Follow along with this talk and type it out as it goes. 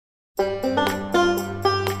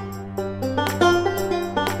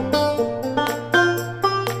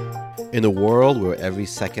In a world where every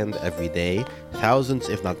second, every day, thousands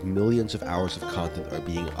if not millions of hours of content are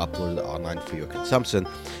being uploaded online for your consumption,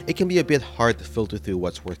 it can be a bit hard to filter through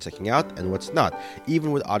what's worth checking out and what's not,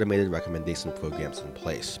 even with automated recommendation programs in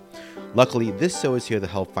place. Luckily, this show is here to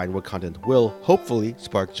help find what content will, hopefully,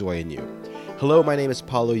 spark joy in you. Hello, my name is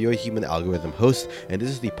Paulo, your human algorithm host, and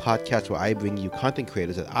this is the podcast where I bring you content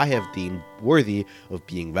creators that I have deemed worthy of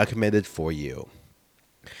being recommended for you.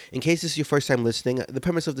 In case this is your first time listening, the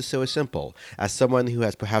premise of the show is simple. As someone who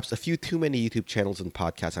has perhaps a few too many YouTube channels and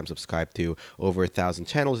podcasts I'm subscribed to, over 1,000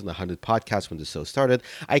 channels and 100 podcasts when the show started,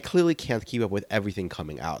 I clearly can't keep up with everything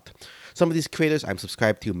coming out. Some of these creators I'm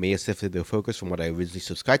subscribed to may have shifted their focus from what I originally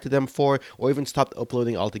subscribed to them for, or even stopped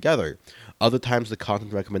uploading altogether. Other times, the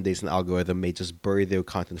content recommendation algorithm may just bury their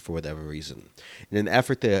content for whatever reason. In an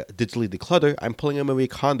effort to digitally declutter, I'm pulling a Marie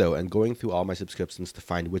Kondo and going through all my subscriptions to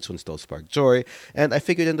find which ones still spark joy, and I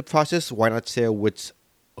figured in the process, why not share with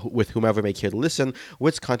whomever may care to listen,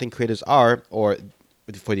 which content creators are, or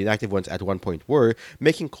for the inactive ones at one point were,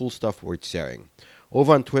 making cool stuff worth sharing.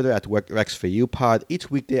 Over on Twitter at RexForYouPod, each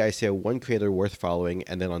weekday I share one creator worth following,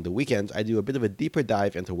 and then on the weekends I do a bit of a deeper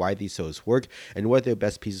dive into why these shows work and what their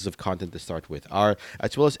best pieces of content to start with are,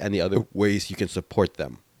 as well as any other ways you can support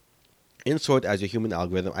them. In short, as your human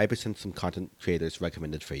algorithm, I present some content creators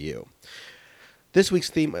recommended for you. This week's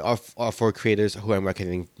theme for creators who I'm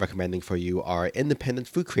recommending for you are independent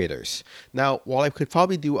food creators. Now, while I could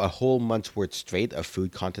probably do a whole month's worth straight of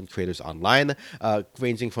food content creators online,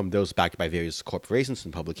 ranging from those backed by various corporations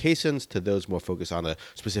and publications, to those more focused on a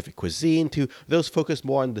specific cuisine, to those focused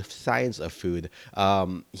more on the science of food,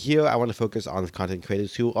 here I want to focus on content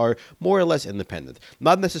creators who are more or less independent.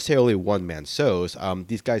 Not necessarily one-man shows.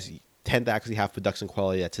 These guys tend to actually have production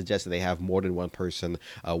quality that suggests that they have more than one person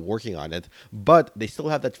working on it, but they still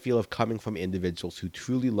have that feel of coming from individuals who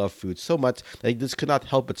truly love food so much that they just could not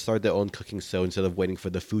help but start their own cooking show instead of waiting for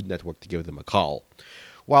the Food Network to give them a call.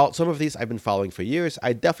 While some of these I've been following for years,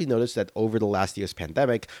 I definitely noticed that over the last year's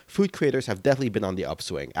pandemic, food creators have definitely been on the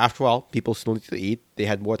upswing. After all, people still need to eat. They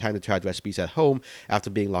had more time to try out recipes at home after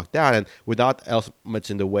being locked down, and without else much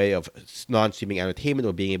in the way of non-streaming entertainment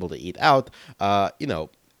or being able to eat out,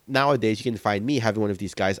 nowadays, you can find me having one of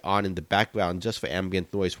these guys on in the background just for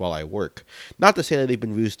ambient noise while I work. Not to say that they've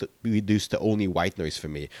been reduced to only white noise for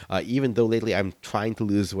me, even though lately I'm trying to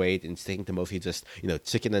lose weight and sticking to mostly just,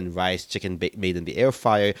 chicken and rice, made in the air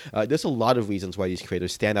fryer. There's a lot of reasons why these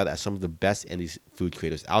creators stand out as some of the best indie food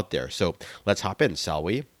creators out there. So let's hop in, shall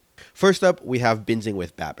we? First up, we have Binging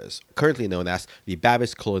with Babis, currently known as the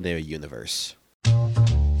Babis Culinary Universe.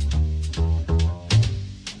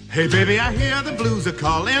 Hey baby, I hear the blues are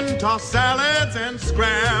calling, tossed salads and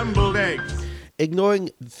scrambled eggs. Ignoring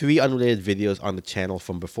 3 unrelated videos on the channel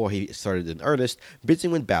from before he started in earnest, Binging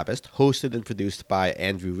with Babis, hosted and produced by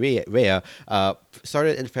Andrew Rea,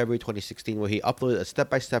 started in February 2016, where he uploaded a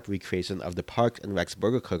step-by-step recreation of the Parks and Recs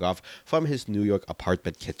Burger Cook-Off from his New York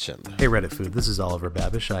apartment kitchen. Hey Reddit Food, this is Oliver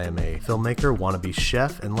Babish. I am a filmmaker, wannabe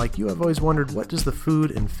chef, and like you, I've always wondered, what does the food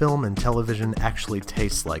in film and television actually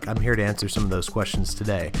taste like? I'm here to answer some of those questions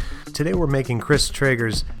today. Today we're making Chris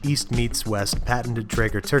Traeger's East Meets West patented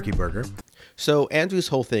Traeger turkey burger. So Andrew's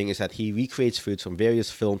whole thing is that he recreates foods from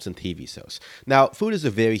various films and TV shows. Now, food is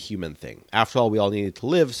a very human thing. After all, we all need it to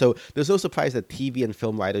live, so there's no surprise that TV and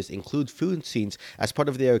film writers include food scenes as part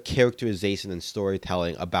of their characterization and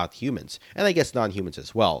storytelling about humans, and I guess non-humans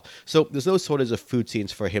as well. So there's no shortage of food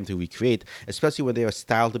scenes for him to recreate, especially when they are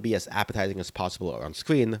styled to be as appetizing as possible on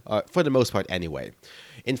screen, for the most part anyway.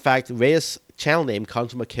 In fact, Reyes' channel name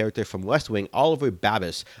comes from a character from West Wing, Oliver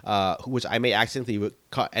Babis, which I may accidentally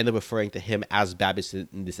end up referring to him as Babis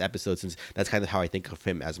in this episode, since that's kind of how I think of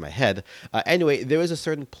him as my head. Anyway, there is a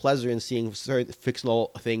certain pleasure in seeing certain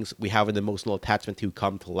fictional things we have an emotional attachment to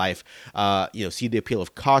come to life. See the appeal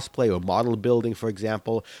of cosplay or model building, for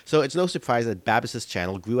example. So it's no surprise that Babis'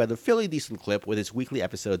 channel grew at a fairly decent clip, with his weekly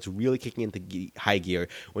episodes really kicking into high gear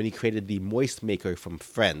when he created the Moist Maker from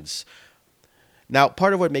Friends. Now,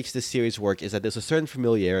 part of what makes this series work is that there's a certain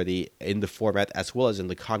familiarity in the format as well as in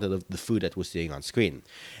the content of the food that we're seeing on screen.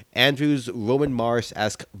 Andrew's Roman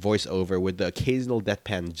Mars-esque voiceover with the occasional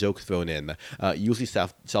deadpan joke thrown in, usually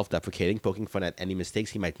self-deprecating, poking fun at any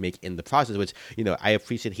mistakes he might make in the process, which, I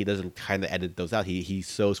appreciate he doesn't kind of edit those out. He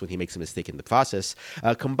shows when he makes a mistake in the process,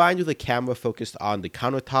 combined with a camera focused on the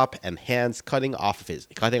countertop and hands cutting off his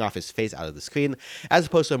face out of the screen, as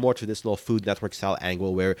opposed to a more traditional Food Network-style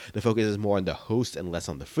angle where the focus is more on the host and less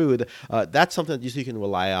on the food. That's something that usually you can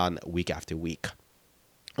rely on week after week.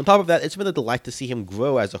 On top of that, it's been a delight to see him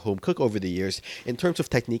grow as a home cook over the years in terms of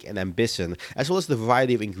technique and ambition, as well as the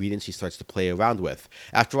variety of ingredients he starts to play around with.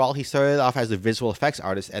 After all, he started off as a visual effects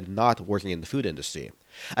artist and not working in the food industry.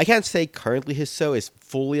 I can't say currently his show is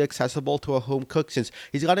fully accessible to a home cook since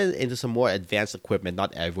he's gotten into some more advanced equipment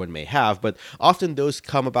not everyone may have, but often those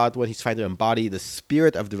come about when he's trying to embody the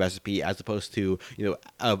spirit of the recipe as opposed to,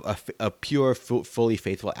 a pure, fully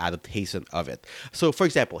faithful adaptation of it. So, for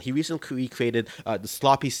example, he recently recreated the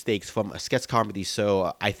sloppy steaks from a sketch comedy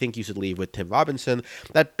show, I Think You Should Leave with Tim Robinson,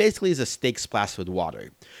 that basically is a steak splashed with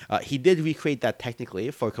water. He did recreate that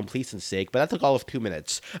technically for completion's sake, but that took all of 2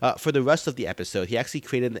 minutes. For the rest of the episode, he actually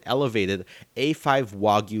created an elevated A5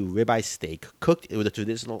 Wagyu ribeye steak cooked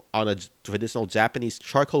on a traditional Japanese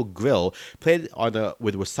charcoal grill, plated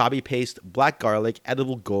with wasabi paste, black garlic,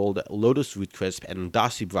 edible gold, lotus root crisp, and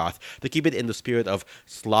dashi broth to keep it in the spirit of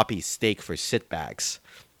sloppy steak for sitbags.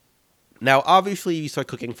 Now, obviously, you start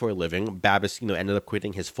cooking for a living. Babbis, ended up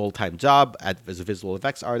quitting his full-time job as a visual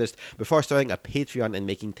effects artist before starting a Patreon and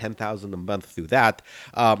making $10,000 a month through that.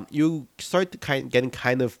 You start to getting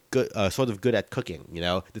kind of good, sort of good at cooking.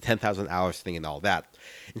 The 10,000 hours thing and all that.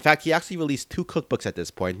 In fact, he actually released 2 cookbooks at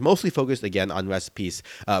this point, mostly focused again on recipes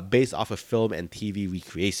based off of film and TV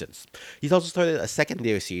recreations. He's also started a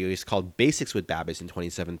secondary series called Basics with Babbis in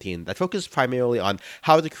 2017 that focuses primarily on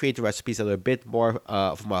how to create recipes that are a bit more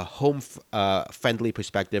from a home friendly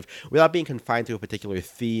perspective without being confined to a particular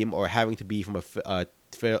theme or having to be from a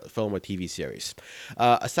film or TV series.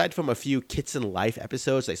 Aside from a few kitchen life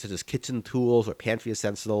episodes, such as kitchen tools or pantry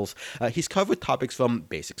essentials, he's covered topics from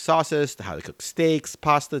basic sauces to how to cook steaks,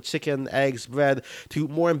 pasta, chicken, eggs, bread, to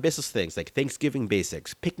more ambitious things like Thanksgiving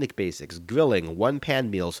basics, picnic basics, grilling, one-pan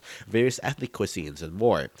meals, various ethnic cuisines, and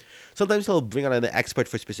more. Sometimes he'll bring on an expert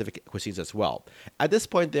for specific cuisines as well. At this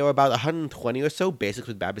point, there are about 120 or so Basics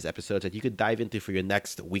with Babbis episodes that you could dive into for your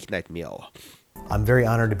next weeknight meal. I'm very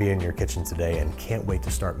honored to be in your kitchen today and can't wait to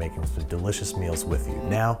start making some delicious meals with you.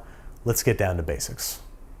 Now, let's get down to basics.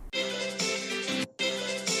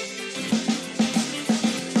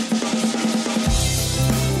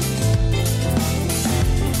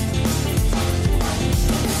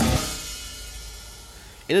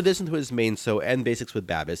 In addition to his main show and Basics with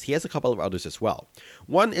Babbis, he has a couple of others as well.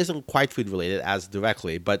 One isn't quite food related as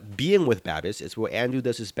directly, but Being with Babbis is where Andrew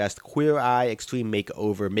does his best Queer Eye, Extreme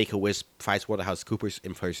Makeover, Make-A-Wish, PricewaterhouseCoopers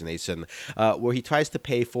impersonation, where he tries to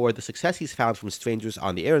pay for the success he's found from strangers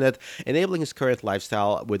on the internet, enabling his current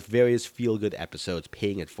lifestyle with various feel-good episodes,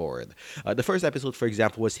 paying it forward. The first episode, for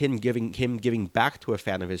example, was him giving back to a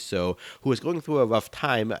fan of his show who was going through a rough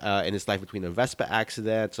time in his life between a Vespa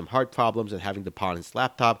accident, some heart problems, and having to pawn his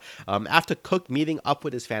laptop. After Cook meeting up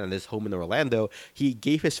with his fan at his home in Orlando, he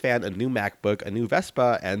gave his fan a new MacBook, a new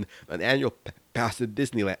Vespa, and an annual pass to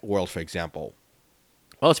Disney World, for example.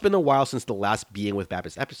 Well, it's been a while since the last Being with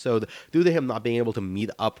Babbis episode, due to him not being able to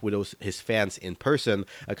meet up with his fans in person,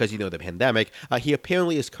 because the pandemic. He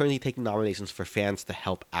apparently is currently taking nominations for fans to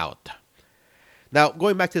help out. Now,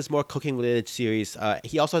 going back to this more cooking-related series,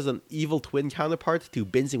 he also has an evil twin counterpart to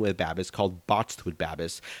Binging with Babbis called Botched with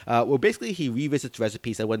Babbis, where basically he revisits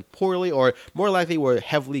recipes that went poorly or more likely were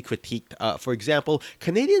heavily critiqued. For example,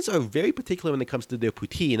 Canadians are very particular when it comes to their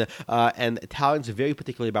poutine, and Italians are very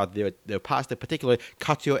particular about their pasta, particularly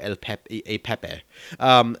cacio e pepe.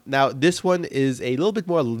 Now, this one is a little bit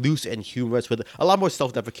more loose and humorous with a lot more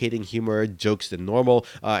self-deprecating humor, jokes than normal,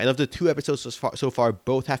 and of the 2 episodes so far,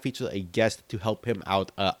 both have featured a guest to help him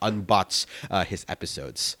out unbots his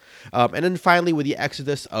episodes. And then finally, with the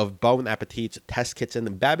exodus of Bon Appetit's Test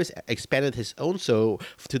Kitchen, Babbis expanded his own show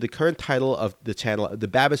to the current title of the channel, The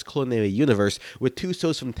Babbis Culinary Universe, with 2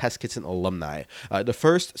 shows from Test Kitchen alumni. The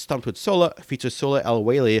first, Stumped with Sola, features Sola El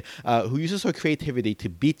Whaley, who uses her creativity to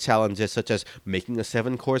beat challenges such as making a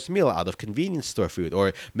 7-course meal out of convenience store food,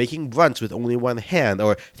 or making brunch with only one hand,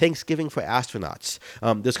 or Thanksgiving for astronauts.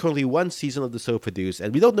 There's currently 1 season of the show produced,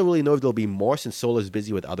 and we don't really know if there'll be more since Sola is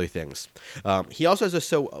busy with other things. He also has a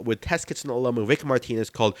show with Test Kitchen alum Rick Martinez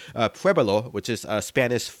called Pruébalo, which is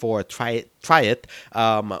Spanish for try it,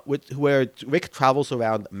 where Rick travels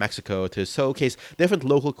around Mexico to showcase different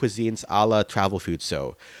local cuisines a la travel food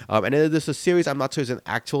show. And then there's a series, I'm not sure it's an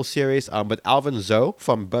actual series, but Alvin Zhou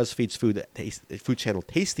from BuzzFeed's food channel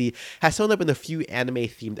Tasty has shown up in a few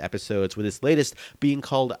anime-themed episodes, with his latest being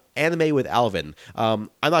called Anime with Alvin. We're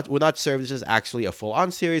not sure if this is actually a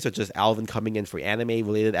full-on series or just Alvin coming in for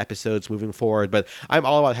anime-related episodes moving forward, but I'm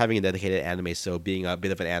all about having a dedicated anime show, being a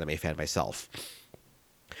bit of an anime fan myself.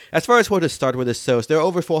 As far as where to start with this sauce, there are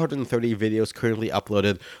over 430 videos currently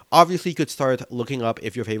uploaded. Obviously, you could start looking up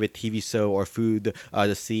if your favorite TV show or food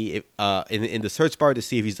to see if, in the search bar to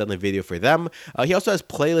see if he's done a video for them. He also has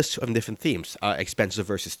playlists on different themes: expensive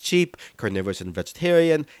versus cheap, carnivorous and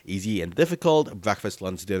vegetarian, easy and difficult, breakfast,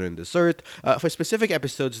 lunch, dinner, and dessert. For specific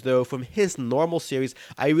episodes, though, from his normal series,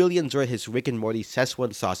 I really enjoyed his Rick and Morty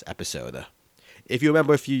Szechuan sauce episode. If you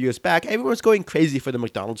remember a few years back, everyone was going crazy for the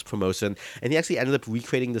McDonald's promotion, and he actually ended up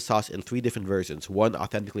recreating the sauce in 3 different versions. One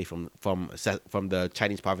authentically from the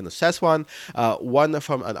Chinese province of Szechuan, one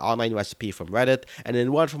from an online recipe from Reddit, and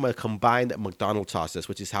then one from a combined McDonald's sauces,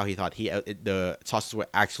 which is how he thought the sauces were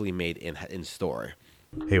actually made in store.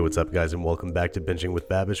 Hey, what's up, guys, and welcome back to Binging with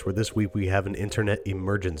Babish, where this week we have an internet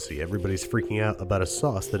emergency. Everybody's freaking out about a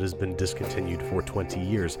sauce that has been discontinued for 20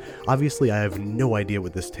 years. Obviously, I have no idea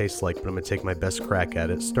what this tastes like, but I'm going to take my best crack at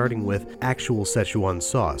it, starting with actual Szechuan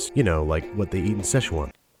sauce. You know, like what they eat in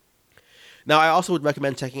Szechuan. Now, I also would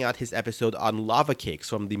recommend checking out his episode on lava cakes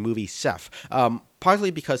from the movie Chef, partly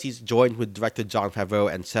because he's joined with director Jon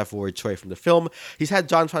Favreau and Chef Roy Choi from the film. He's had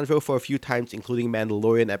Jon Favreau for a few times, including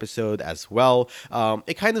Mandalorian episode as well.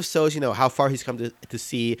 It kind of shows, how far he's come to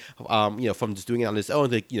see, from just doing it on his own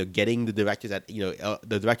to, getting the directors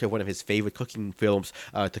the director of one of his favorite cooking films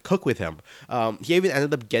to cook with him. He even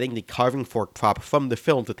ended up getting the carving fork prop from the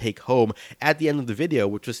film to take home at the end of the video,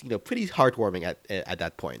 which was, pretty heartwarming at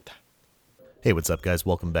that point. Hey, what's up, guys?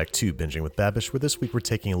 Welcome back to Binging with Babish, where this week we're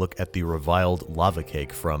taking a look at the reviled lava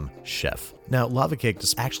cake from Chef. Now, lava cake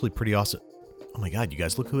is actually pretty awesome. Oh my god, you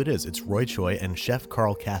guys, look who it is. It's Roy Choi and Chef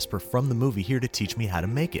Carl Casper from the movie here to teach me how to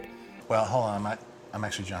make it. Well, hold on. I'm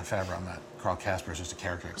actually Jon Favreau. I'm not. Carl Casper is just a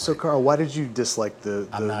character. So, Carl, why did you dislike the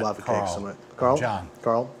lava Carl. cake so much? Carl? John.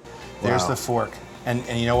 Carl? There's Wow. the fork. And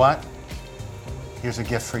you know what? Here's a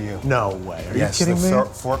gift for you. No way. Are Yes, you kidding the me?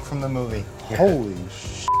 fork from the movie. Here. Holy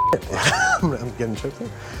shit. I'm getting choked up.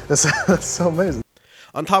 That's so amazing.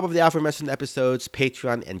 On top of the aforementioned episodes,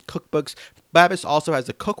 Patreon, and cookbooks, Babish also has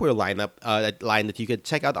a cookware line that you can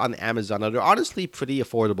check out on Amazon. They're honestly pretty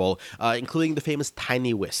affordable, including the famous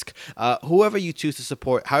Tiny Whisk. However you choose to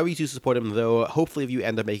support him, though, hopefully if you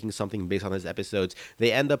end up making something based on his episodes,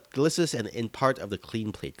 they end up delicious and in part of the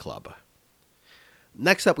Clean Plate Club.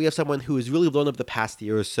 Next up, we have someone who has really blown up the past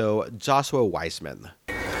year or so, Joshua Weissman.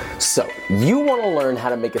 So, you want to learn how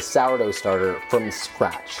to make a sourdough starter from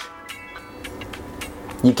scratch.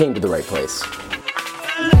 You came to the right place.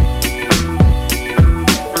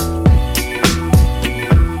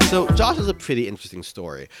 So Josh is a pretty interesting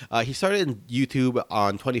story. He started in YouTube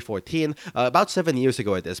on 2014, about 7 years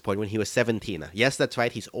ago at this point, when he was 17. Yes, that's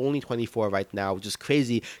right, he's only 24 right now, which is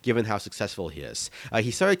crazy given how successful he is.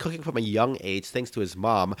 He started cooking from a young age thanks to his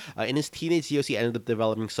mom. In his teenage years, he ended up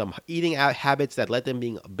developing some eating habits that led him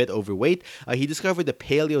being a bit overweight. He discovered the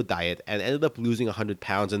paleo diet and ended up losing 100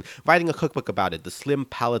 pounds and writing a cookbook about it, the Slim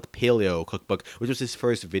Palate Paleo cookbook, which was his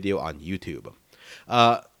first video on YouTube.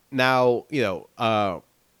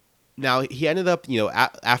 Now, he ended up,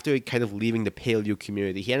 after kind of leaving the paleo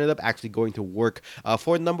community, he ended up actually going to work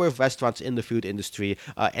for a number of restaurants in the food industry,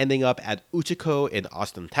 ending up at Uchiko in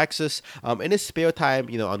Austin, Texas. In his spare time,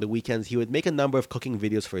 on the weekends, he would make a number of cooking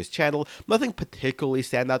videos for his channel. Nothing particularly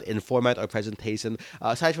stand out in format or presentation,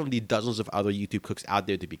 aside from the dozens of other YouTube cooks out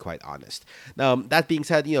there, to be quite honest. Now, that being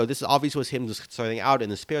said, this obviously was him just starting out in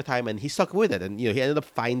his spare time, and he stuck with it. And, he ended up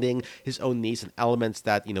finding his own niche and elements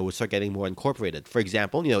that, would start getting more incorporated. For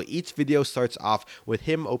example, each video starts off with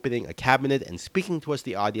him opening a cabinet and speaking towards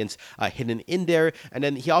the audience hidden in there, and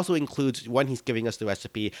then he also includes, when he's giving us the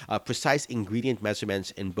recipe, precise ingredient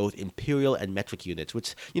measurements in both imperial and metric units,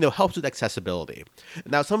 which helps with accessibility.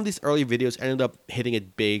 Now, some of these early videos ended up hitting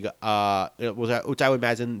it big, which I would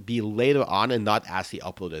imagine be later on and not as he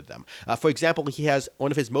uploaded them. For example, he has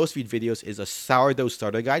one of his most viewed videos is a sourdough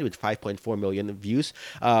starter guide with 5.4 million views.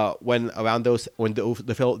 When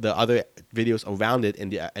the other videos around it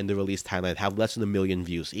in the release timeline have less than 1 million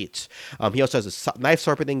views each. He also has a knife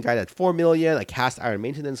sharpening guide at 4 million, a cast iron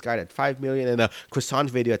maintenance guide at 5 million, and a croissant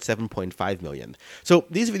video at 7.5 million. So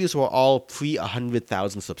these videos were all pre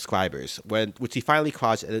 100,000 subscribers, which he finally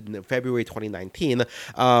crossed in February 2019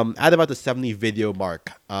 at about the 70 video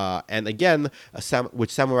mark. And again,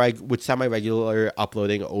 with semi-regular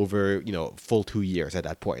uploading over full 2 years at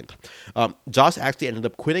that point. Josh actually ended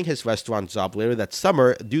up quitting his restaurant job later that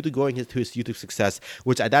summer due to going to his YouTube success,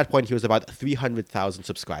 which at that point he was about 300,000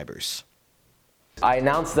 subscribers. I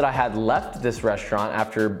announced that I had left this restaurant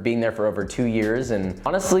after being there for over 2 years, and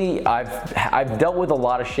honestly, I've dealt with a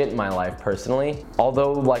lot of shit in my life personally.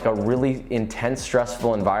 Although like a really intense,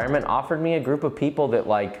 stressful environment offered me a group of people that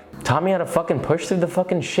like taught me how to fucking push through the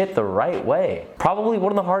fucking shit the right way. Probably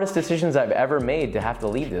one of the hardest decisions I've ever made to have to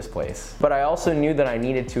leave this place. But I also knew that I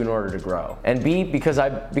needed to in order to grow. And B, because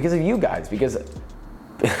of you guys, because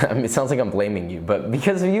I mean, it sounds like I'm blaming you, but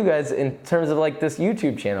because of you guys in terms of like this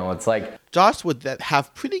YouTube channel, it's like, Josh would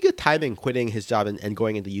have pretty good timing quitting his job and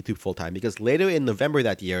going into YouTube full-time, because later in November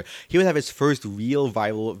that year, he would have his first real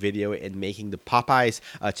viral video in making the Popeyes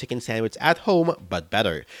chicken sandwich at home, but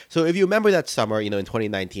better. So if you remember that summer, in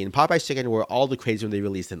 2019, Popeyes chicken were all the craze when they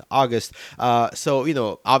released in August.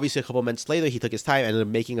 So, obviously a couple months later, he took his time and ended up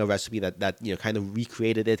making a recipe that kind of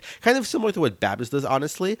recreated it, kind of similar to what Babis does,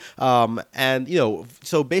 honestly.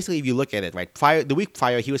 So basically, if you look at it, right, the week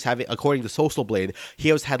prior, he was having, according to Social Blade, he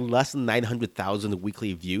had less than 900,000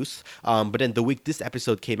 weekly views. But then the week this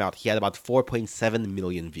episode came out, he had about 4.7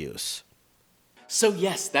 million views. So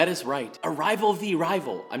yes, that is right. A rival v.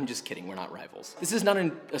 rival. I'm just kidding, we're not rivals. This is not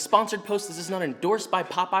a sponsored post, this is not endorsed by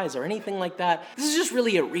Popeyes or anything like that. This is just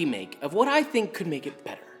really a remake of what I think could make it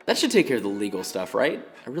better. That should take care of the legal stuff, right?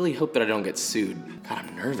 I really hope that I don't get sued. God,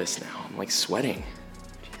 I'm nervous now. I'm like sweating.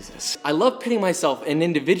 Jesus. I love pitting myself, an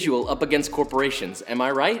individual, up against corporations. Am I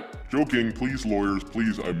right? Joking, please lawyers,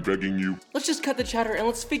 please, I'm begging you. Let's just cut the chatter and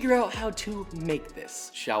let's figure out how to make this,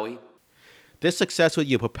 shall we? This success would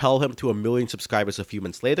propel him to 1 million subscribers a few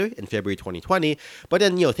months later in February 2020. But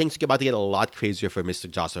then, things are about to get a lot crazier for Mr.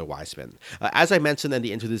 Joshua Weissman. As I mentioned in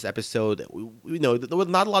the intro to this episode, there was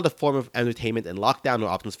not a lot of form of entertainment and lockdown or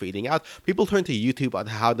options for eating out. People turned to YouTube on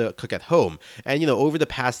how to cook at home. And, over the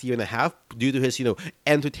past year and a half, due to his,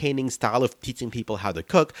 entertaining style of teaching people how to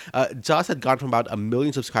cook, Josh had gone from about 1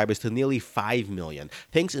 million subscribers to nearly 5 million,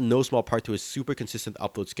 thanks in no small part to his super consistent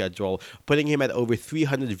upload schedule, putting him at over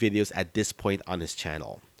 300 videos at this point on his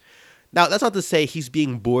channel. Now, that's not to say he's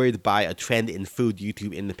being buoyed by a trend in food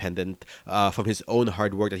YouTube independent from his own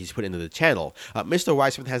hard work that he's put into the channel. Mr.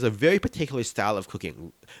 Weissman has a very particular style of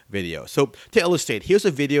cooking video. So, to illustrate, here's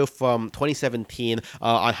a video from 2017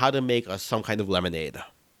 on how to make some kind of lemonade.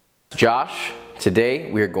 Josh,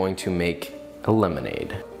 today we are going to make a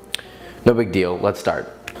lemonade. No big deal, let's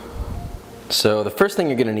start. So the first thing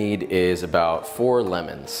you're gonna need is about 4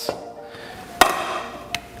 lemons.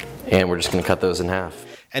 And we're just gonna cut those in half.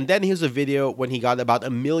 And then here's a video when he got about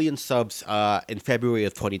 1 million subs in February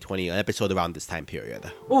of 2020, an episode around this time period.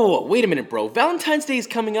 Whoa, wait a minute, bro. Valentine's Day is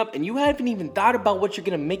coming up and you haven't even thought about what you're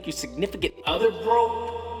gonna make your significant other,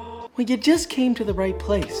 bro? Well, you just came to the right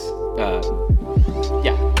place. Yeah.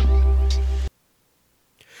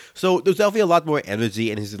 So there's definitely a lot more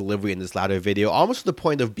energy in his delivery in this latter video, almost to the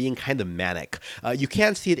point of being kind of manic. You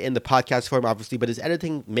can't see it in the podcast form, obviously, but his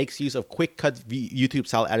editing makes use of quick-cut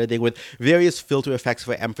YouTube-style editing with various filter effects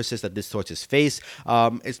for emphasis that distorts his face.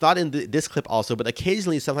 It's not in this clip also, but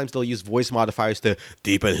occasionally, sometimes they'll use voice modifiers to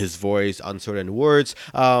deepen his voice on certain words.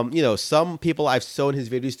 Some people I've shown his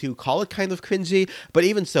videos to call it kind of cringy, but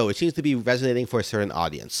even so, it seems to be resonating for a certain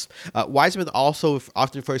audience. Weissman also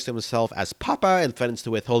often refers to himself as Papa and threatens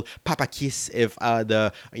to withhold Papa Kiss if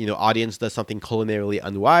the audience does something culinarily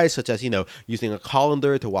unwise, such as using a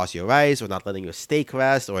colander to wash your rice, or not letting your steak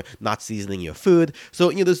rest, or not seasoning your food.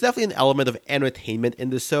 So there's definitely an element of entertainment in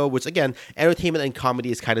this show, which again, entertainment and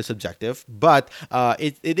comedy is kind of subjective, but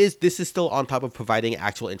this is still on top of providing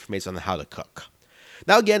actual information on how to cook.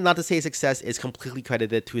 Now, again, not to say his success is completely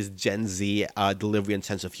credited to his Gen Z delivery and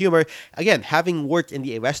sense of humor. Again, having worked in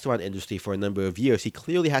the restaurant industry for a number of years, he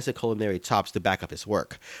clearly has the culinary chops to back up his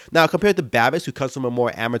work. Now, compared to Babis, who comes from a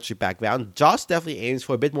more amateur background, Josh definitely aims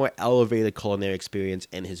for a bit more elevated culinary experience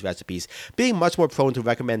in his recipes, being much more prone to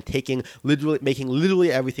recommend making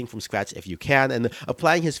literally everything from scratch if you can, and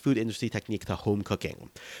applying his food industry technique to home cooking.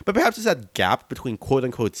 But perhaps it's that gap between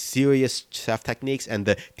quote-unquote serious chef techniques and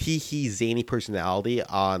the tee-hee zany personality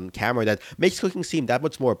on camera that makes cooking seem that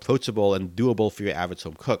much more approachable and doable for your average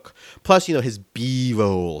home cook. Plus, his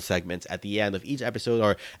B-roll segments at the end of each episode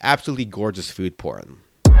are absolutely gorgeous food porn.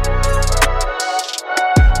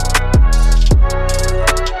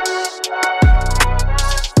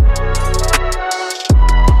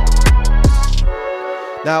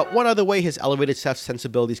 Now, one other way his elevated chef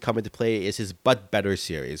sensibilities come into play is his But Better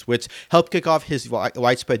series, which helped kick off his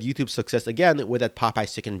widespread YouTube success again with that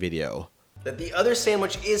Popeyes chicken video. That the other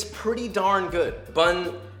sandwich is pretty darn good.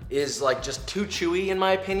 Bun is just too chewy in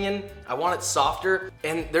my opinion. I want it softer,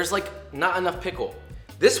 and there's not enough pickle.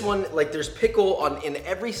 This one, like there's pickle in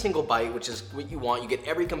every single bite, which is what you want. You get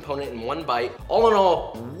every component in one bite. All in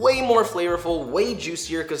all, way more flavorful, way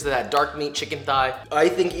juicier because of that dark meat chicken thigh. I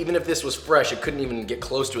think even if this was fresh, it couldn't even get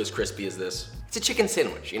close to as crispy as this. It's a chicken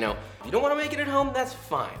sandwich, you know? If you don't want to make it at home, that's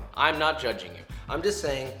fine. I'm not judging you. I'm just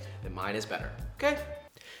saying that mine is better, okay?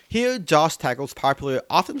 Here, Josh tackles popular,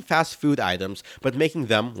 often fast food items, but making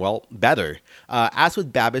them, well, better. As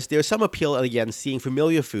with Babish, there's some appeal again seeing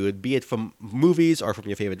familiar food, be it from movies or from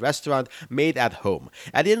your favorite restaurant, made at home.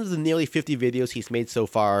 At the end of the nearly 50 videos he's made so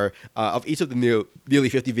far, nearly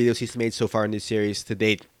 50 videos he's made so far in this series to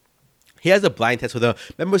date, he has a blind test with the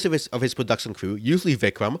members of his production crew, usually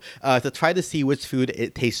Vikram, to try to see which food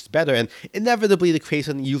it tastes better, and inevitably his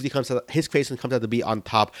creation comes out to be on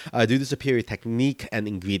top due to superior technique and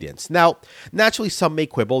ingredients. Now, naturally, some may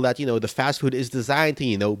quibble that the fast food is designed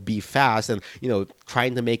to be fast, and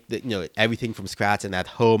trying to make everything from scratch and at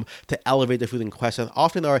home to elevate the food in question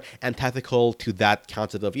often are antithetical to that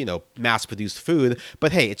concept of mass-produced food.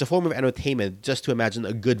 But hey, it's a form of entertainment just to imagine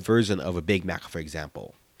a good version of a Big Mac, for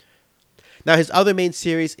example. Now, his other main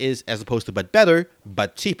series is, as opposed to But Better,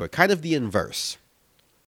 But Cheaper, kind of the inverse.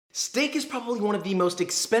 Steak is probably one of the most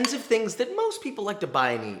expensive things that most people like to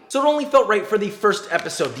buy and eat. So it only felt right for the first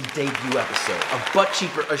episode, the debut episode of But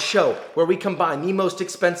Cheaper, a show where we combine the most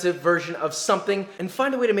expensive version of something and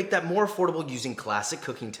find a way to make that more affordable using classic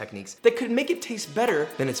cooking techniques that could make it taste better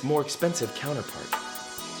than its more expensive counterpart.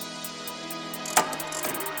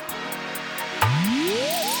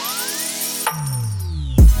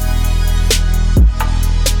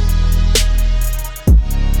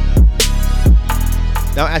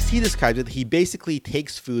 Now, as he described it, he basically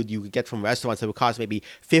takes food you get from restaurants that would cost maybe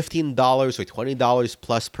 $15 or $20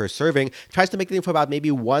 plus per serving, tries to make it for about maybe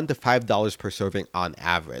 $1 to $5 per serving on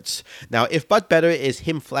average. Now, if But Better is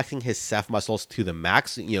him flexing his chef muscles to the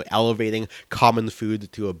max, elevating common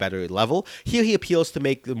food to a better level, here he appeals to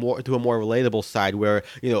make to a more relatable side where,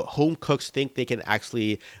 home cooks think they can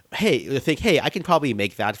actually hey, I can probably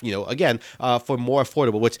make that, again, for more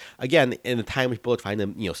affordable, which, again, in the time people are trying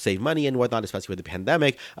to, save money and whatnot, especially with the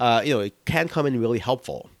pandemic, it can come in really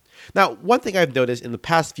helpful. Now, one thing I've noticed in the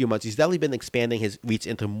past few months, he's definitely been expanding his reach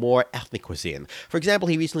into more ethnic cuisine. For example,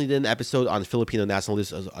 he recently did an episode on Filipino national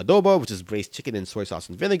dish adobo, which is braised chicken in soy sauce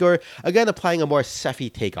and vinegar, again applying a more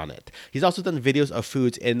chefy take on it. He's also done videos of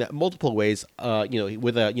foods in multiple ways,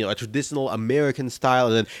 with a traditional American style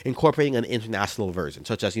and then incorporating an international version,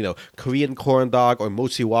 such as, Korean corn dog or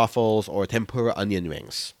mochi waffles or tempura onion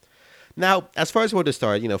rings. Now, as far as where to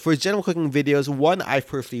start, for his general cooking videos, one I've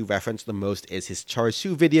personally referenced the most is his char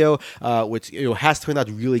siu video, which has turned out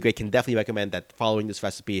really great. Can definitely recommend that following this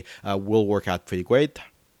recipe will work out pretty great.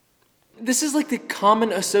 This is like the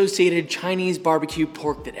common associated Chinese barbecue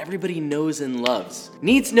pork that everybody knows and loves.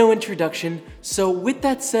 Needs no introduction, so with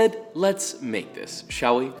that said, let's make this,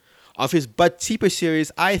 shall we? Of his But Cheaper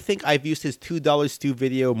series, I think I've used his $2 stew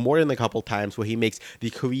video more than a couple times where he makes the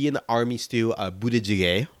Korean army stew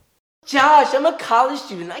budae-jjigae. Josh, I'm a college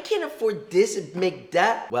student. I can't afford this and make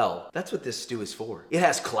that. Well, that's what this stew is for. It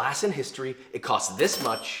has class and history, it costs this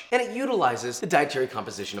much, and it utilizes the dietary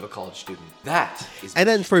composition of a college student. That is... And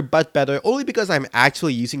then for But Better, only because I'm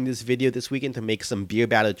actually using this video this weekend to make some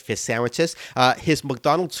beer-battered fish sandwiches, his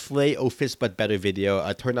McDonald's Filet-O-Fish But Better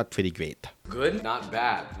video turned out pretty great. Good, not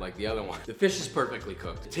bad, like the other one. The fish is perfectly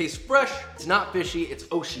cooked. It tastes fresh, it's not fishy,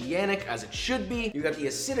 it's oceanic as it should be. You got the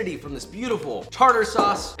acidity from this beautiful tartar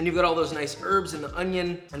sauce, and you've got all those nice herbs and the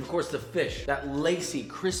onion, and of course the fish. That lacy,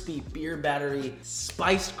 crispy, beer battery,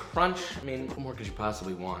 spiced crunch. I mean, what more could you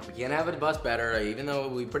possibly want? We can't have it But Better, even though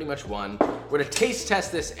we pretty much won. We're gonna taste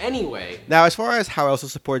test this anyway. Now, as far as how else to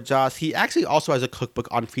support Josh, he actually also has a cookbook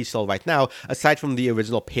on pre-sale right now, aside from the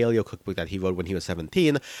original paleo cookbook that he wrote when he was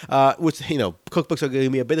 17, which, cookbooks are going to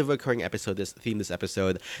be a bit of a recurring theme this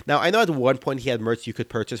episode. Now, I know at one point he had merch you could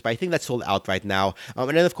purchase, but I think that's sold out right now. And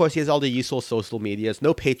then, of course, he has all the useful social medias.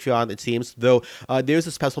 No Patreon, it seems, though there's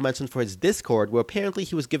a special mention for his Discord, where apparently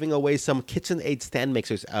he was giving away some KitchenAid stand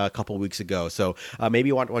mixers a couple weeks ago. So maybe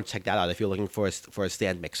you want to check that out if you're looking for a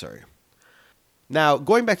stand mixer. Now,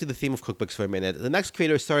 going back to the theme of cookbooks for a minute, the next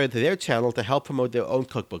creator started their channel to help promote their own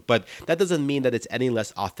cookbook, but that doesn't mean that it's any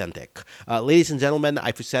less authentic. Ladies and gentlemen,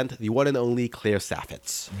 I present the one and only Claire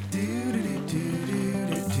Saffitz.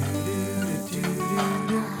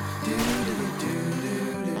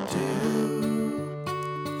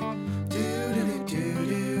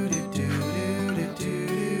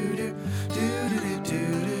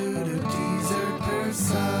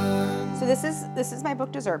 So this is my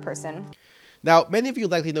book, Dessert Person. Now, many of you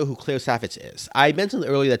likely know who Claire Savitz is. I mentioned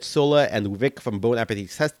earlier that Sola and Rick from Bon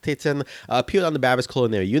Appetit Test Kitchen appeared on the Babbage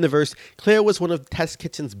Culinary Universe. Claire was one of Test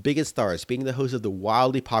Kitchen's biggest stars, being the host of the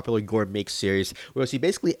wildly popular Gourmet series, where she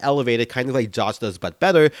basically elevated, kind of like Josh does but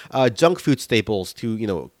better, junk food staples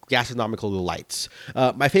to, gastronomical delights.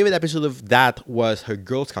 My favorite episode of that was her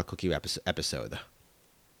Girl Scout cookie episode.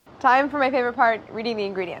 Time for my favorite part, reading the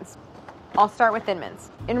ingredients. I'll start with Thin Mints.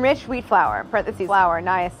 Enriched wheat flour, parentheses, flour,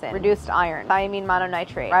 niacin, reduced iron, thiamine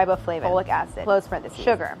mononitrate, riboflavin, folic acid, close parentheses,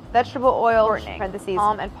 sugar, vegetable oil, shortening, parentheses,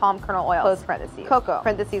 palm and palm kernel oil, close parentheses, cocoa,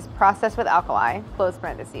 parentheses, processed with alkali, close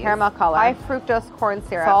parentheses, caramel color, high fructose corn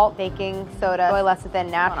syrup, salt, baking soda, soy lecithin,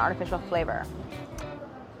 natural and artificial flavor.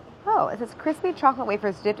 Oh, it says crispy chocolate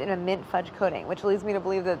wafers dipped in a mint fudge coating, which leads me to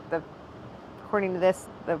believe that according to this,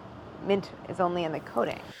 the mint is only in the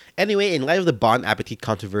coating. Anyway, in light of the Bon Appetit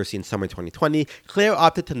controversy in summer 2020, Claire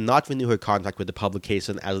opted to not renew her contract with the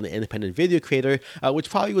publication as an independent video creator, which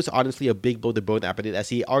probably was honestly a big blow to Bon Appetit, as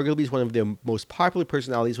he arguably is one of their most popular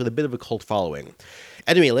personalities with a bit of a cult following.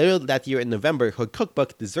 Anyway, later that year in November, her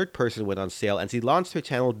cookbook, Dessert Person, went on sale, and she launched her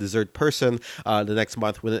channel, Dessert Person, the next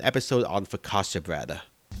month with an episode on focaccia bread.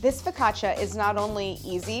 This focaccia is not only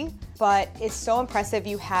easy, but it's so impressive.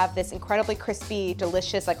 You have this incredibly crispy,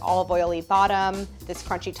 delicious, like olive oily bottom, this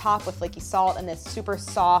crunchy top with flaky salt, and this super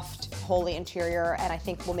soft, holy interior, and I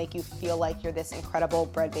think will make you feel like you're this incredible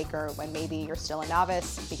bread baker when maybe you're still a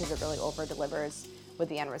novice, because it really over-delivers with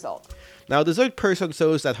the end result. Now, Dessert Person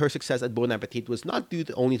shows that her success at Bon Appetit was not due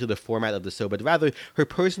only to the format of the show, but rather her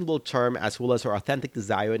personable charm as well as her authentic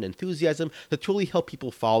desire and enthusiasm to truly help people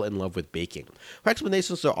fall in love with baking. Her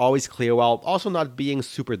explanations are always clear while also not being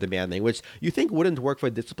super demanding, which you think wouldn't work for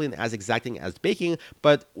a discipline as exacting as baking,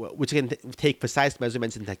 but which can take precise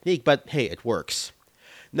measurements and technique, but hey, it works.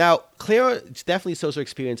 Now, Claire definitely shows her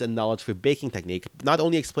experience and knowledge for baking technique, not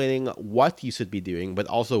only explaining what you should be doing, but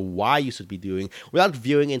also why you should be doing, without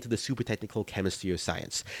veering into the super technical chemistry or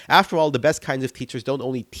science. After all, the best kinds of teachers don't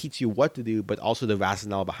only teach you what to do, but also the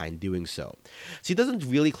rationale behind doing so. She doesn't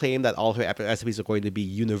really claim that all her recipes are going to be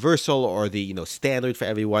universal or the standard for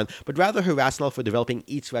everyone, but rather her rationale for developing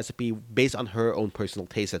each recipe based on her own personal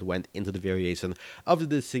taste that went into the variation of the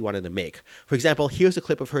dish she wanted to make. For example, here's a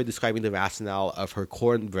clip of her describing the rationale of her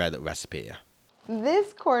cornbread recipe.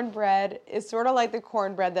 This cornbread is sort of like the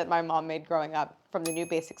cornbread that my mom made growing up from the New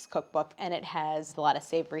Basics cookbook, and it has a lot of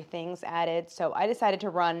savory things added. So I decided to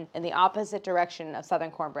run in the opposite direction of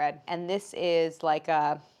Southern cornbread, and this is like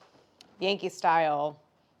a Yankee-style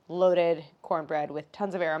loaded cornbread with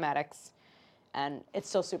tons of aromatics, and it's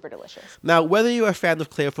still super delicious. Now, whether you're a fan of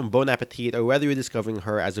Claire from Bon Appetit or whether you're discovering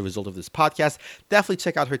her as a result of this podcast, definitely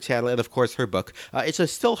check out her channel and, of course, her book.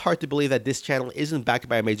 It's still hard to believe that this channel isn't backed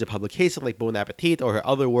by a major publication like Bon Appetit or her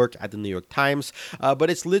other work at the New York Times, but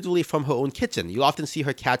it's literally from her own kitchen. You'll often see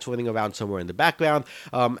her cats running around somewhere in the background,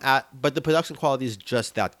 but the production quality is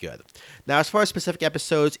just that good. Now, as far as specific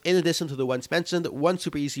episodes, in addition to the ones mentioned, one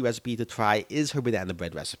super easy recipe to try is her banana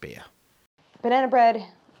bread recipe. Banana bread,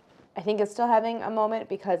 I think it's still having a moment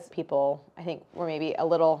because people, I think, were maybe a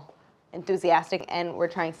little enthusiastic and were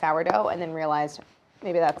trying sourdough and then realized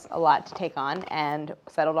maybe that's a lot to take on and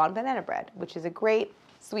settled on banana bread, which is a great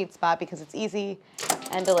sweet spot because it's easy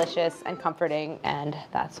and delicious and comforting, and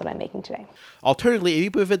that's what I'm making today. Alternatively, if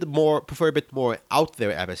you prefer a bit more out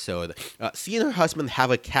there episode, she and her husband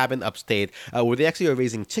have a cabin upstate where they actually are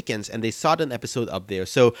raising chickens, and they shot an episode up there.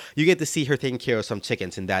 So you get to see her taking care of some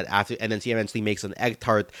chickens in that and then she eventually makes an egg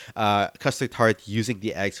tart, custard tart using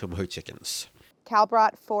the eggs from her chickens. Cal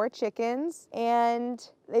brought 4 chickens, and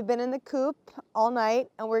they've been in the coop all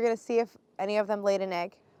night, and we're gonna see if any of them laid an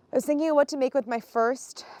egg. I was thinking of what to make with my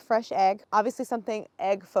first fresh egg. Obviously something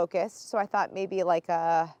egg focused, so I thought maybe like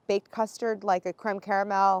a baked custard, like a creme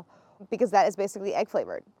caramel, because that is basically egg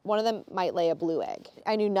flavored. One of them might lay a blue egg.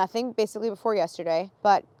 I knew nothing basically before yesterday,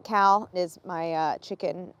 but Cal is my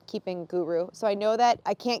chicken keeping guru. So I know that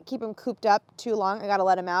I can't keep him cooped up too long. I gotta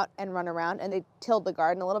let him out and run around. And they tilled the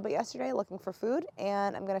garden a little bit yesterday looking for food,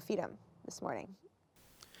 and I'm gonna feed him this morning.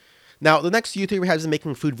 Now, the next YouTuber has been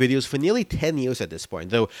making food videos for nearly 10 years at this point,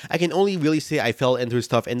 though I can only really say I fell into her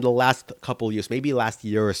stuff in the last couple years, maybe last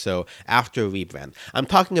year or so, after a rebrand. I'm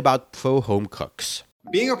talking about Pro Home Cooks.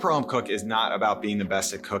 Being a pro home cook is not about being the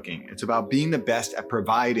best at cooking. It's about being the best at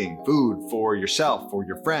providing food for yourself, for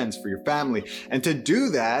your friends, for your family. And to do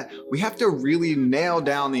that, we have to really nail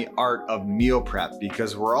down the art of meal prep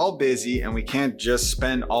because we're all busy and we can't just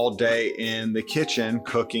spend all day in the kitchen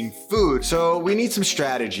cooking food. So we need some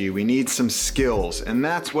strategy, we need some skills, and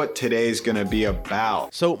that's what today's gonna be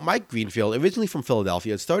about. So Mike Greenfield, originally from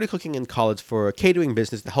Philadelphia, started cooking in college for a catering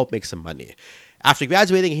business to help make some money. After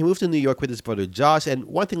graduating, he moved to New York with his brother Josh, and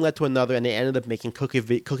one thing led to another, and they ended up making cooking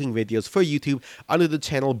videos for YouTube under the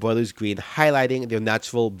channel Brothers Green, highlighting their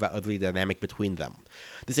natural brotherly dynamic between them.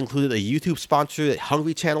 This included a YouTube-sponsored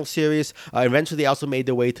Hungry Channel series. Eventually, they also made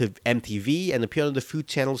their way to MTV and appeared on the food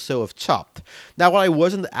channel show of Chopped. Now, while I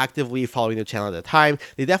wasn't actively following their channel at the time,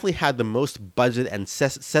 they definitely had the most budget and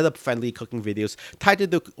setup-friendly cooking videos tied to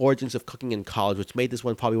the origins of cooking in college, which made this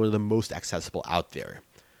one probably one of the most accessible out there.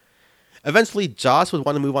 Eventually, Josh would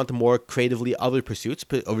want to move on to more creatively other pursuits,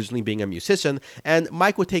 originally being a musician, and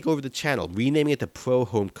Mike would take over the channel, renaming it to Pro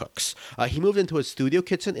Home Cooks. He moved into a studio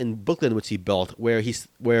kitchen in Brooklyn, which he built, where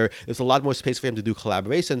there's a lot more space for him to do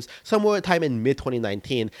collaborations, somewhere time in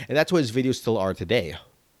mid-2019, and that's where his videos still are today.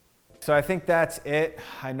 So I think that's it.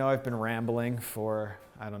 I know I've been rambling for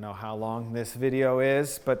I don't know how long this video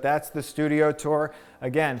is, but that's the studio tour.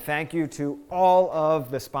 Again, thank you to all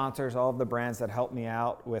of the sponsors, all of the brands that helped me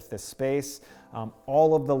out with this space.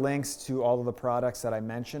 All of the links to all of the products that I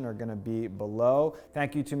mentioned are going to be below.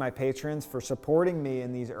 Thank you to my patrons for supporting me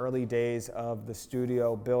in these early days of the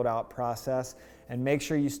studio build-out process. And make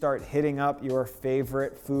sure you start hitting up your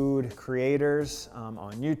favorite food creators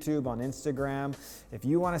on YouTube, on Instagram. If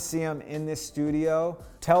you want to see them in this studio,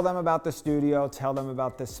 tell them about the studio, tell them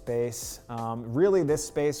about this space. Really, this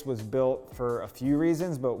space was built for a few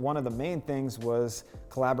reasons, but one of the main things was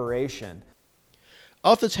collaboration.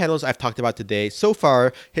 Of the channels I've talked about today, so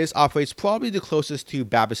far, his operates probably the closest to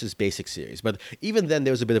Babis's basic series, but even then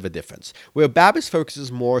there's a bit of a difference. Where Babis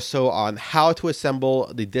focuses more so on how to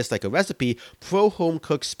assemble the dish like a recipe, Pro Home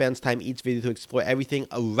Cook spends time each video to explore everything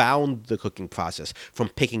around the cooking process, from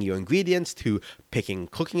picking your ingredients to picking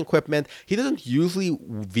cooking equipment. He doesn't usually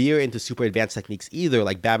veer into super advanced techniques either,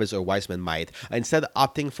 like Babis or Weissman might, instead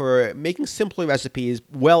opting for making simpler recipes,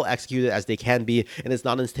 well executed as they can be, and as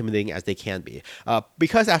not intimidating as they can be.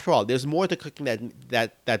 Because after all, there's more to cooking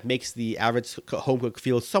that makes the average home cook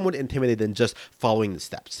feel somewhat intimidated than just following the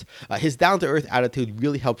steps. His down-to-earth attitude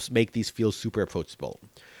really helps make these feel super approachable.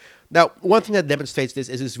 Now, one thing that demonstrates this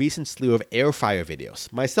is his recent slew of air fryer videos.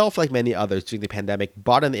 Myself, like many others during the pandemic,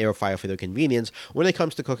 bought an air fryer for their convenience when it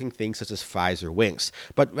comes to cooking things such as fries or wings.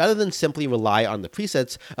 But rather than simply rely on the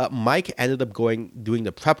presets, Mike ended up doing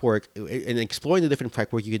the prep work and exploring the different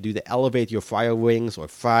prep work you could do to elevate your fryer wings or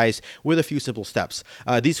fries with a few simple steps.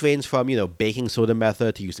 These range from, baking soda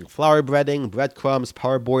method to using flour breading, breadcrumbs,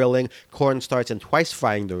 parboiling, cornstarch, and twice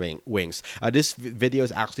frying the wings. This video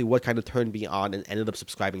is actually what kind of turned me on and ended up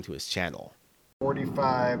subscribing to his channel.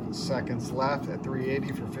 45 seconds left at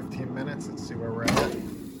 380 for 15 minutes. Let's see where we're at.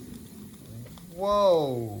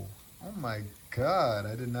 Whoa. Oh my God.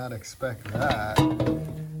 I did not expect that.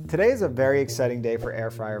 Today is a very exciting day for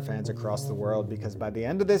air fryer fans across the world because by the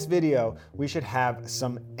end of this video, we should have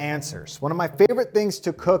some answers. One of my favorite things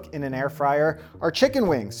to cook in an air fryer are chicken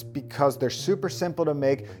wings because they're super simple to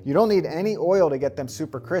make. You don't need any oil to get them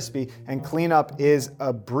super crispy, and cleanup is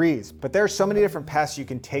a breeze. But there are so many different paths you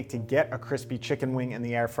can take to get a crispy chicken wing in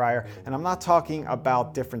the air fryer, and I'm not talking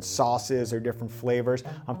about different sauces or different flavors.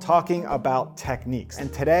 I'm talking about techniques.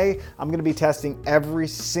 And today, I'm gonna be testing every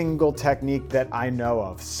single technique that I know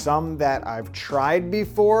of. Some that I've tried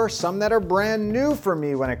before, some that are brand new for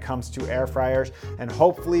me when it comes to air fryers, and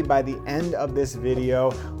hopefully by the end of this video,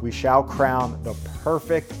 we shall crown the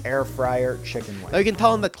perfect air fryer chicken wing. Now you can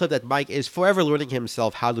tell in that clip that Mike is forever learning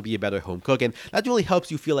himself how to be a better home cook, and that really helps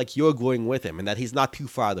you feel like you're growing with him and that he's not too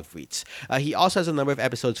far out of reach. He also has a number of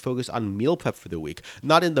episodes focused on meal prep for the week,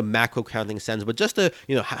 not in the macro counting sense, but just to,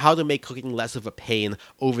 how to make cooking less of a pain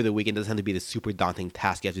over the week and doesn't have to be the super daunting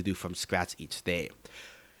task you have to do from scratch each day.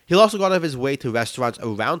 He'll also go out of his way to restaurants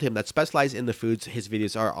around him that specialize in the foods his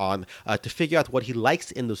videos are on to figure out what he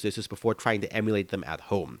likes in those dishes before trying to emulate them at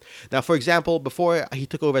home. Now, for example, before he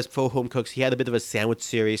took over as Pro Home Cooks, he had a bit of a sandwich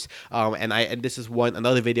series, and this is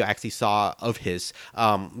another video I actually saw of his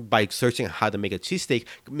by searching how to make a cheesesteak,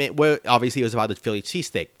 where obviously it was about the Philly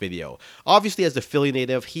cheesesteak video. Obviously, as the Philly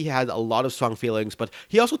native, he had a lot of strong feelings, but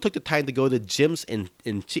he also took the time to go to Jim's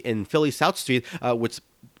in Philly South Street, which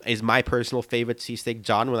is my personal favorite cheesesteak,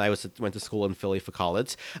 John, when I went to school in Philly for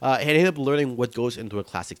college, and I ended up learning what goes into a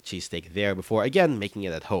classic cheesesteak there before, again, making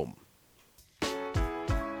it at home.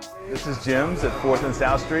 This is Jim's at 4th and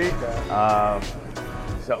South Street.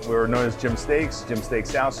 So we're known as Jim Steaks, Jim Steak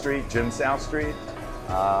South Street, Jim South Street.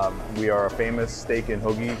 We are a famous steak and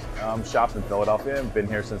hoagie shop in Philadelphia and been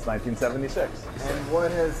here since 1976. And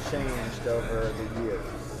what has changed over the years?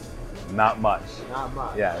 Not much. Not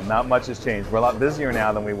much. Yeah, not much has changed. We're a lot busier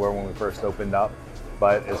now than we were when we first opened up.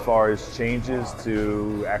 But as far as changes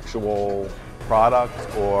to actual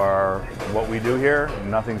product or what we do here,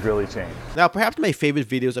 nothing's really changed. Now, perhaps my favorite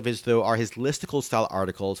videos of his, though, are his listicle style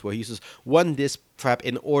articles where he uses one dish prep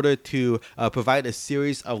in order to provide a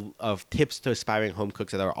series of tips to aspiring home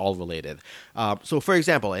cooks that are all related. So, for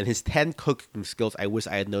example, in his 10 cooking skills I wish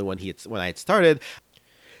I had known when I had started,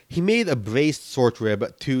 he made a braised short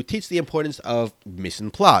rib to teach the importance of mise en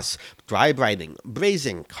place, dry brining,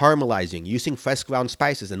 braising, caramelizing, using fresh ground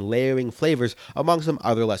spices, and layering flavors, among some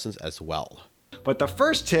other lessons as well. But the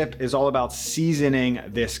first tip is all about seasoning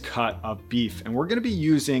this cut of beef. And we're gonna be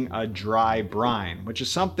using a dry brine, which is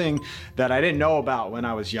something that I didn't know about when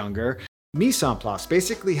I was younger. Mise en place,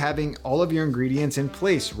 basically having all of your ingredients in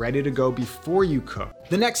place, ready to go before you cook.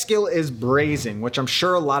 The next skill is braising, which I'm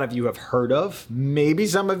sure a lot of you have heard of. Maybe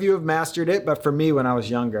some of you have mastered it, but for me, when I was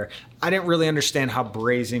younger, I didn't really understand how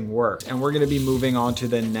braising worked. And we're gonna be moving on to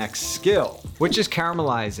the next skill, which is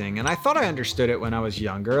caramelizing. And I thought I understood it when I was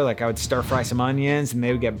younger. Like I would stir fry some onions and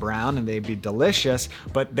they would get brown and they'd be delicious.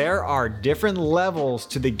 But there are different levels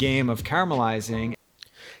to the game of caramelizing.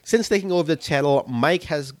 Since taking over the channel, Mike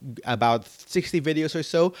has about 60 videos or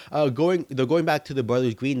so. Going back to the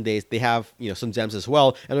Brothers Green days, they have some gems as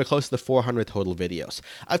well, and they're close to 400 total videos.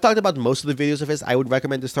 I've talked about most of the videos of his. I would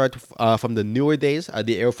recommend to start from the newer days,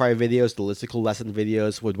 the air fryer videos, the listicle lesson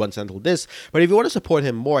videos with one central dish. But if you want to support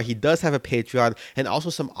him more, he does have a Patreon and also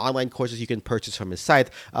some online courses you can purchase from his site,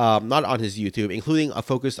 not on his YouTube, including a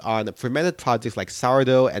focus on fermented projects like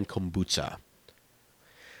sourdough and kombucha.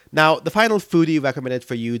 Now, the final foodie recommended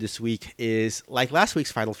for you this week is, like last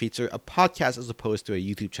week's final feature, a podcast as opposed to a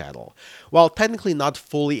YouTube channel. While technically not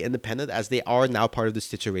fully independent, as they are now part of the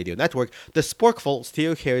Stitcher Radio Network, the Sporkful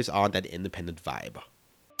still carries on that independent vibe.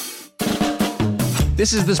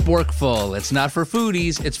 This is the Sporkful. It's not for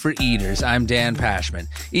foodies, it's for eaters. I'm Dan Pashman.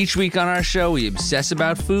 Each week on our show, we obsess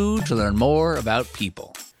about food to learn more about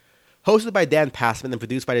people. Hosted by Dan Passman and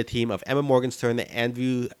produced by the team of Emma Morgenstern,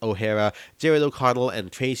 Andrew O'Hara, Jared O'Connell,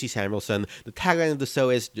 and Tracy Samuelson, the tagline of the show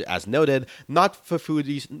is, as noted, not for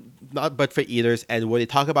foodies, but for eaters, and where they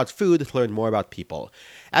talk about food to learn more about people.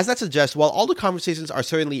 As that suggests, while all the conversations are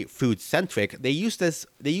certainly food-centric, they use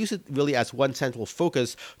it really as one central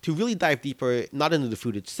focus to really dive deeper, not into the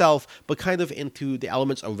food itself, but kind of into the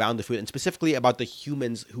elements around the food, and specifically about the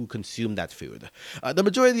humans who consume that food. The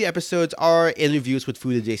majority of the episodes are interviews with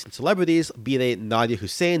food-adjacent celebrities, be they Nadia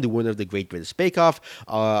Hussain, the winner of the Great British Bake Off,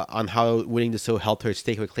 on how winning the show helped her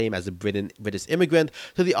stake her claim as a British immigrant,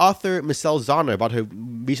 to the author Michelle Zauner about her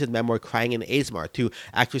recent memoir Crying in ASMR, to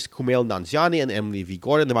actress Kumail Nanjiani and Emily V.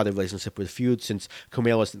 Gordon about their relationship with food since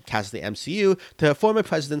Kumail was cast in the MCU, to former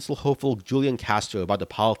presidential hopeful Julian Castro about the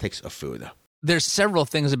politics of food. There's several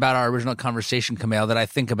things about our original conversation, Kumail, that I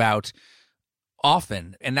think about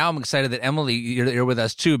often. And now I'm excited that Emily, you're with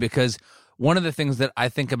us too, because one of the things that I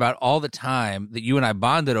think about all the time that you and I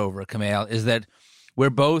bonded over, Kumail, is that we're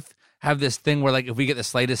both have this thing where, like, if we get the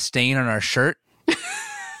slightest stain on our shirt,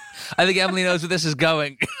 I think Emily knows where this is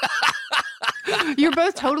going. You're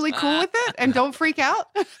both totally cool with it and don't freak out?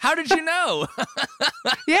 How did you know?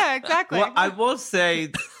 Yeah, exactly. Well, I will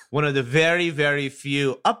say one of the very, very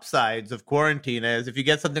few upsides of quarantine is if you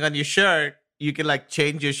get something on your shirt, you can like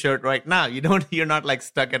change your shirt right now. You're not like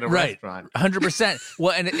stuck in a restaurant. 100%.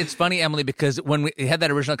 Well, and it's funny, Emily, because when we had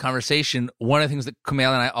that original conversation, one of the things that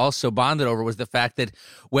Kumail and I also bonded over was the fact that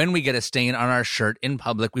when we get a stain on our shirt in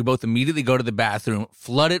public, we both immediately go to the bathroom,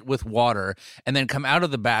 flood it with water, and then come out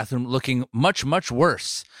of the bathroom looking much, much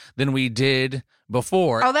worse than we did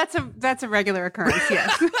before. Oh, that's a regular occurrence,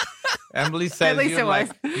 yes. Emily says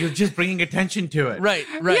you're just bringing attention to it. Right.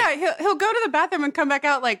 Yeah, he'll go to the bathroom and come back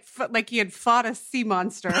out like he had fought a sea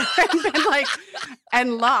monster and been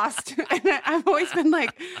and lost. And I've always been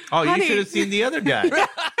like, oh, you should have seen the other guy.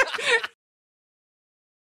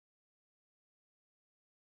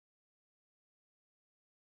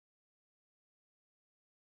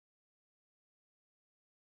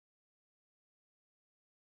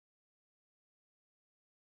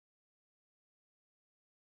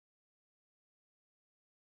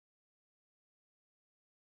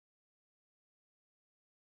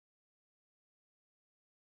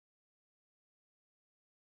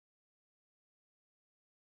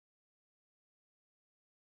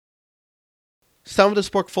 Some of the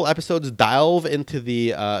Sporkful episodes delve into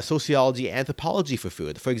the sociology and anthropology for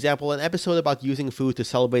food. For example, an episode about using food to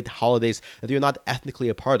celebrate holidays that you're not ethnically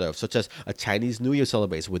a part of, such as a Chinese New Year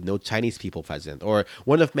celebration with no Chinese people present, or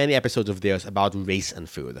one of many episodes of theirs about race and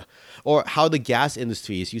food. Or how the gas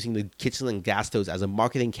industry is using the kitchen and gas stoves as a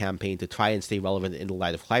marketing campaign to try and stay relevant in the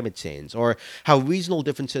light of climate change. Or how regional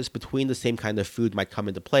differences between the same kind of food might come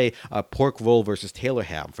into play, pork roll versus Taylor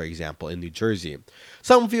ham, for example, in New Jersey.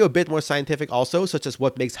 Some of you are a bit more scientific also, such as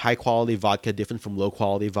what makes high-quality vodka different from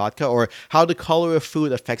low-quality vodka, or how the color of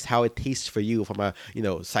food affects how it tastes for you from a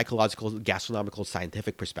psychological, gastronomical,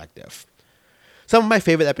 scientific perspective. Some of my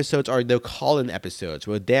favorite episodes are the call-in episodes,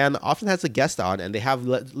 where Dan often has a guest on and they have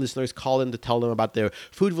listeners call in to tell them about their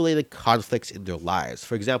food-related conflicts in their lives.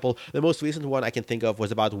 For example, the most recent one I can think of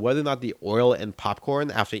was about whether or not the oil in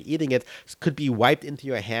popcorn after eating it could be wiped into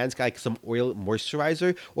your hands like some oil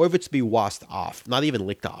moisturizer, or if it's to be washed off, not even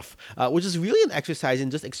licked off, which is really an exercise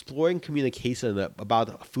in just exploring communication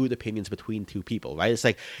about food opinions between two people, right? It's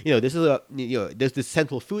like, this is there's this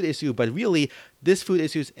central food issue, but really this food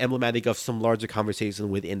issue is emblematic of some larger conversation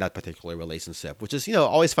within that particular relationship, which is,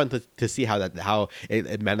 always fun to see how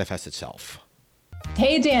it manifests itself.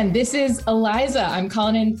 Hey, Dan, this is Eliza. I'm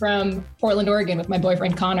calling in from Portland, Oregon with my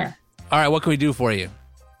boyfriend, Connor. All right, what can we do for you?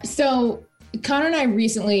 So Connor and I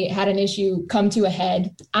recently had an issue come to a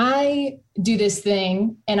head. I do this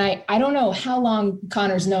thing, and I don't know how long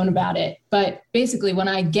Connor's known about it, but basically when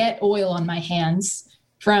I get oil on my hands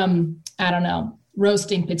from,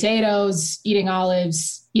 roasting potatoes, eating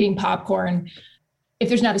olives, eating popcorn, if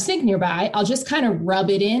there's not a sink nearby, I'll just kind of rub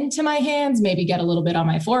it into my hands, maybe get a little bit on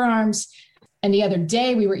my forearms. And the other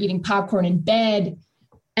day we were eating popcorn in bed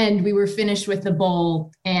and we were finished with the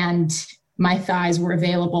bowl and my thighs were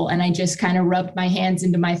available. And I just kind of rubbed my hands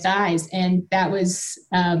into my thighs. And that was,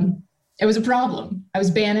 it was a problem. I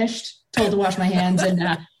was banished, told to wash my hands.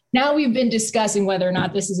 And now we've been discussing whether or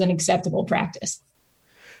not this is an acceptable practice.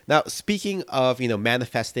 Now, speaking of,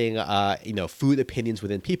 manifesting, food opinions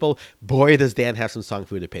within people, boy, does Dan have some strong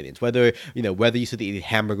food opinions. Whether you should eat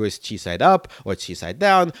hamburgers cheese side up or cheese side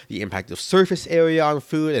down, the impact of surface area on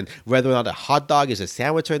food, and whether or not a hot dog is a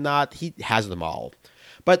sandwich or not, he has them all.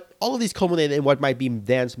 But all of these culminate in what might be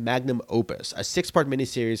Dan's magnum opus, a 6-part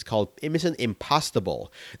miniseries called Mission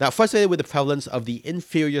Impossible. Now, frustrated with the prevalence of the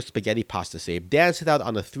inferior spaghetti pasta shape, Dan set out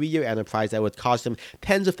on a 3-year enterprise that would cost him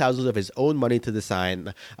tens of thousands of his own money to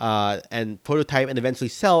design and prototype and eventually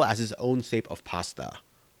sell as his own shape of pasta.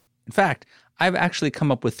 In fact, I've actually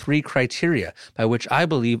come up with 3 criteria by which I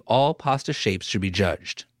believe all pasta shapes should be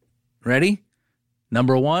judged. Ready?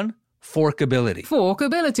 Number 1, forkability.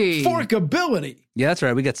 Forkability. Forkability. Yeah, that's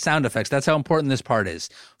right. We get sound effects. That's how important this part is.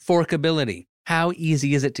 Forkability. How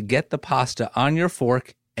easy is it to get the pasta on your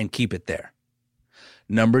fork and keep it there?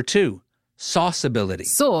 Number 2, sauceability.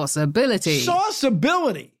 Sauceability.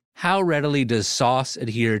 Sauceability. How readily does sauce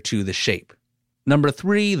adhere to the shape? Number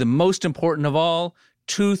 3, the most important of all,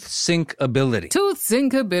 tooth sinkability. Tooth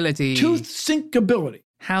sinkability. Tooth sinkability.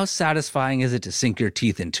 How satisfying is it to sink your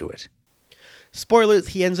teeth into it? Spoilers,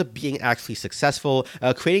 he ends up being actually successful,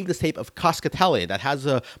 creating the shape of Cascatelli that has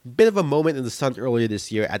a bit of a moment in the sun earlier this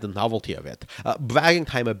year at the novelty of it. Bragging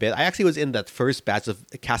time a bit, I actually was in that first batch of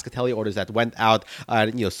Cascatelli orders that went out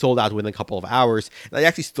and sold out within a couple of hours, and I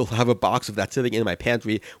actually still have a box of that sitting in my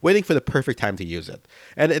pantry, waiting for the perfect time to use it.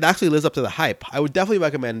 And it actually lives up to the hype. I would definitely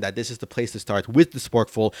recommend that this is the place to start with the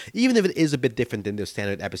Sporkful, even if it is a bit different than their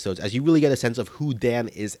standard episodes, as you really get a sense of who Dan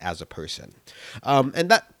is as a person.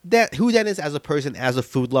 And that who Dan is as a person, as a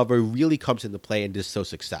food lover, really comes into play in this show's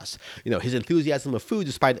success. His enthusiasm of food,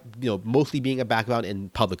 despite mostly being a background in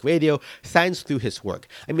public radio, shines through his work.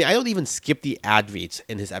 I mean, I don't even skip the ad reads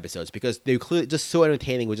in his episodes because they're clearly just so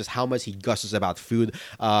entertaining with just how much he gushes about food.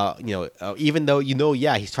 Even though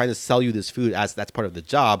he's trying to sell you this food as that's part of the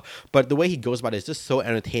job, but the way he goes about it is just so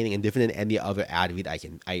entertaining and different than any other ad read I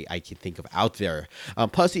can think of out there.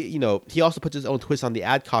 Plus, he also puts his own twist on the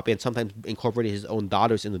ad copy and sometimes incorporated his own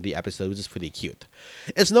daughters into the episode, which is pretty cute.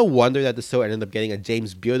 It's no wonder that the show ended up getting a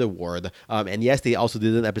James Beard Award, and yes, they also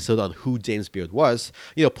did an episode on who James Beard was.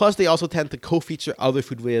 Plus they also tend to co-feature other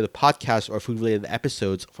food-related podcasts or food-related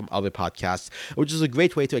episodes from other podcasts, which is a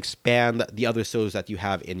great way to expand the other shows that you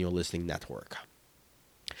have in your listening network.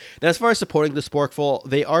 Now, as far as supporting the Sporkful,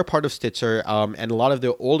 they are part of Stitcher, and a lot of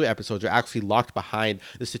their older episodes are actually locked behind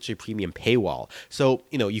the Stitcher Premium paywall. So,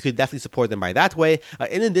 you could definitely support them by that way.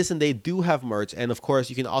 In addition, they do have merch, and of course,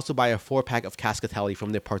 you can also buy a 4-pack of Cascatelli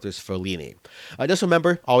from their partners Ferlini. Just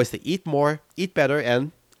remember, always to eat more, eat better,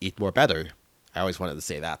 and eat more better. I always wanted to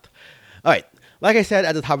say that. All right. Like I said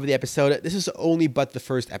at the top of the episode, this is only but the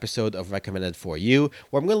first episode of Recommended For You,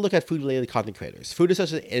 where I'm going to look at food-related content creators. Food is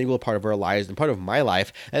such an integral part of our lives and part of my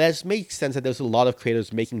life, and it makes sense that there's a lot of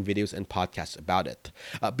creators making videos and podcasts about it.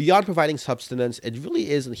 Beyond providing subsistence, it really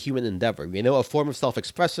is a human endeavor. A form of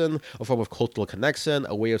self-expression, a form of cultural connection,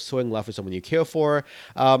 a way of showing love for someone you care for,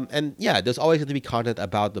 and yeah, there's always going to be content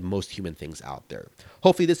about the most human things out there.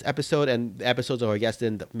 Hopefully this episode and the episodes of our guests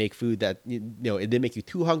didn't make food that, it didn't make you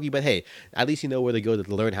too hungry, but hey, at least you know where to go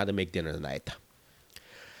to learn how to make dinner tonight.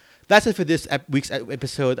 That's it for this week's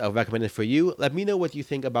episode of Recommended For You. Let me know what you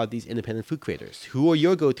think about these independent food creators. Who are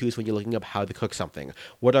your go-tos when you're looking up how to cook something?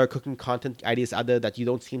 What are cooking content ideas out there that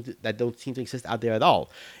don't seem to exist out there at all?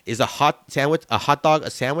 Is a hot dog a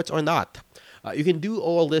sandwich or not? You can do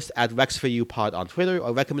all this at RecsForYouPod on Twitter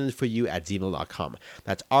or RecommendedForYou@gmail.com.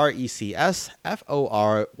 That's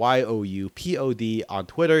RecsForYoupod on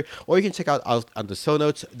Twitter, or you can check out on the show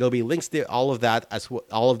notes. There'll be links there, all of that,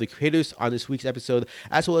 all of the creators on this week's episode,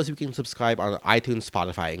 as well as you can subscribe on iTunes,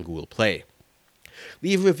 Spotify, and Google Play.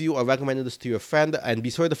 Leave a review or recommend this to your friend, and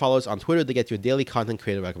be sure to follow us on Twitter to get your daily content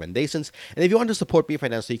creator recommendations. And if you want to support me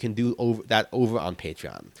financially, you can do that over on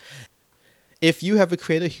Patreon. If you have a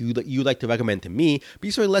creator who you'd like to recommend to me,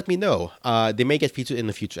 be sure to let me know. They may get featured in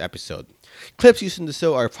a future episode. Clips used in the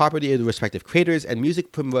show are property of the respective creators, and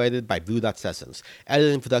music provided by Blue Dot Sessions.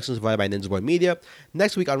 Editing and productions provided by Ninja Boy Media.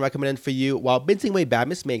 Next week on Recommended For You, while Binging Way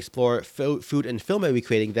Babis may explore food and film and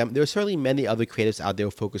recreating them, there are certainly many other creatives out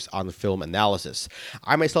there focused on film analysis.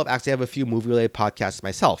 I myself actually have a few movie-related podcasts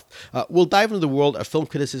myself. We'll dive into the world of film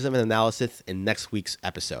criticism and analysis in next week's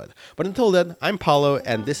episode. But until then, I'm Paulo,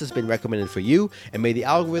 and this has been Recommended For You, and may the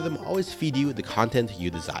algorithm always feed you the content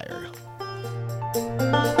you desire.